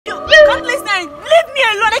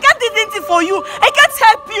for you. I can't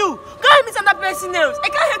help you. Go and meet another person else. I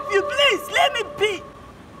can't help you. Please, let me be.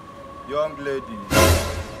 Young lady,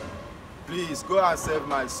 please go and save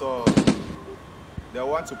my son. They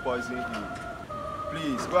want to poison him.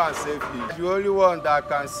 Please go and save him. The only one that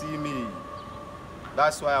can see me.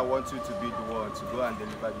 That's why I want you to be the one to go and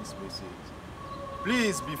deliver this message.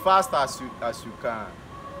 Please be fast as you can.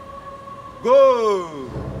 Go!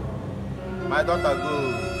 My daughter,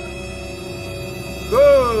 go.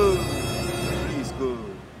 Go! Please go.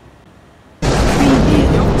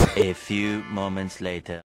 A few moments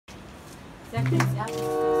later. No,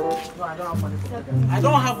 I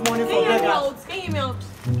don't have money for beggars. Can you hear me out?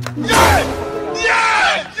 Yes!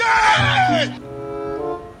 Yes! Yes!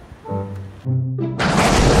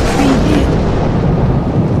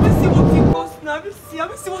 Let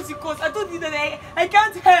me see what it costs. I told you that I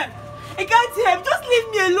can't help. I can't help. Just leave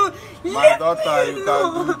me alone. My daughter, you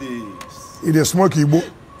can do this. It is smoky, boy.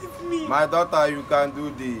 My daughter, you can do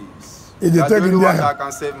this. It is You're the only taking one there. that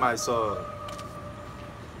can save my son.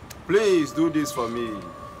 Please do this for me.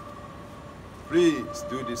 Please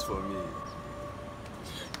do this for me.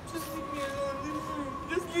 Just leave me alone.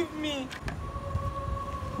 Just leave me.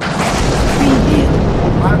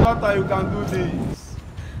 My daughter, you can do this.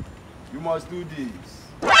 You must do this.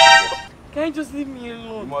 Can you just leave me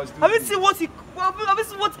alone? You must do Have you this. seen what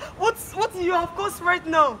you have caused right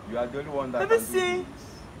now? You are the only one that Let can me do see. this.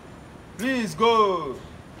 Please go.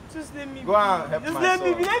 Just let me Go and help Just my let son.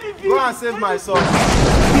 me be. Let me be. Go and save my son.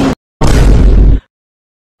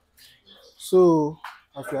 So,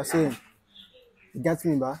 as you are saying, you get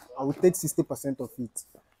me back. I will take 60% of it.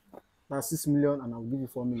 That's 6 million, and I will give you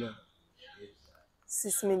 4 million.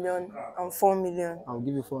 6 million and 4 million. I will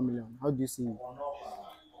give you 4 million. How do you see it?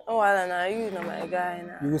 Oh, wala na, you know my guy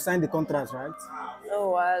now. You will sign the contract, right? No,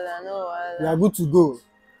 wala. We are good to go.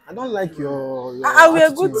 I don't like your We are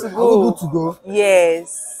attitude. good to Are go. we good to go?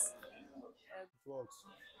 Yes.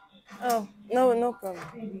 Oh, no problem.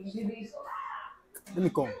 Let me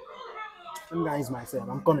come. Let me guys myself.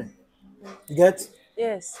 I'm coming. You get?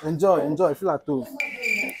 Yes. Enjoy. Feel at home.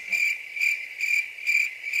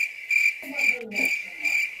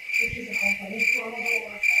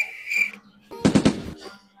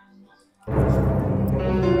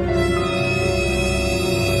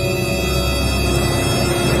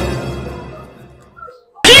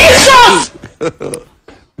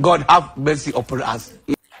 God have mercy upon us.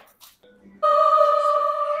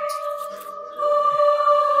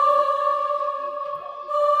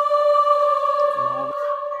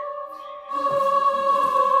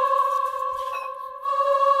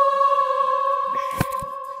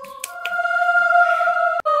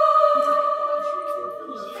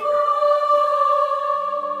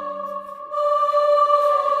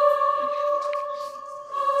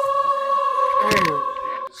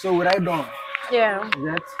 So we right done. Yeah. You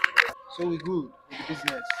get? So we good with the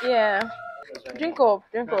business. Yeah. Drink up.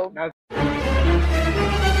 That's Don't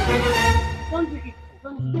drink it.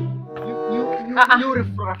 you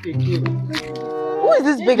refract again. Who is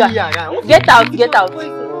this beggar? Yeah. Get out. Get out.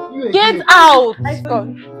 God.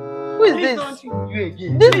 Who is this? You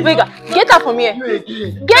again. This beggar. Get out from here. You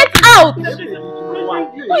again. Get out.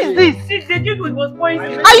 Who is this? The drink was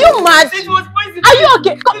poison. Are you mad? It was poison. Are you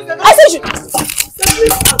okay? I said you.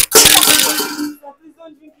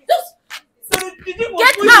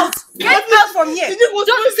 Get out! Get out from here!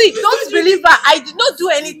 Don't believe her. I did not do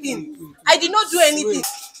anything.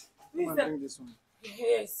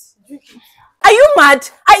 Yes, drink it. Are you mad?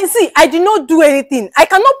 I did not do anything. I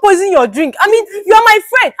cannot poison your drink. I mean, you are my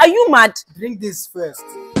friend. Are you mad? Drink this first.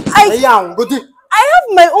 I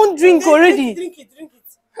have my own drink already. Drink it.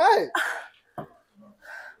 Hey!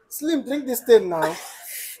 Slim, drink this thing now.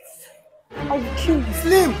 I will kill you.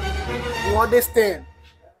 Slim! You want this thing?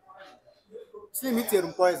 Slim, eat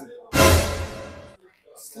your poison.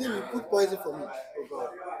 Slim, you put poison for me. Oh God.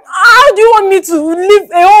 How do you want me to leave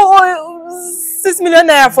a whole 6 million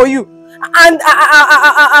naira for you? And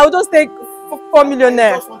I will just take 4 million I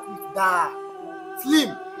naira. just want you to die. Slim!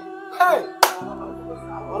 Hey!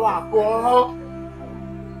 Hola, boy.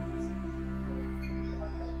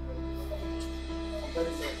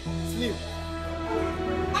 Slim.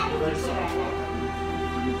 Very sorry.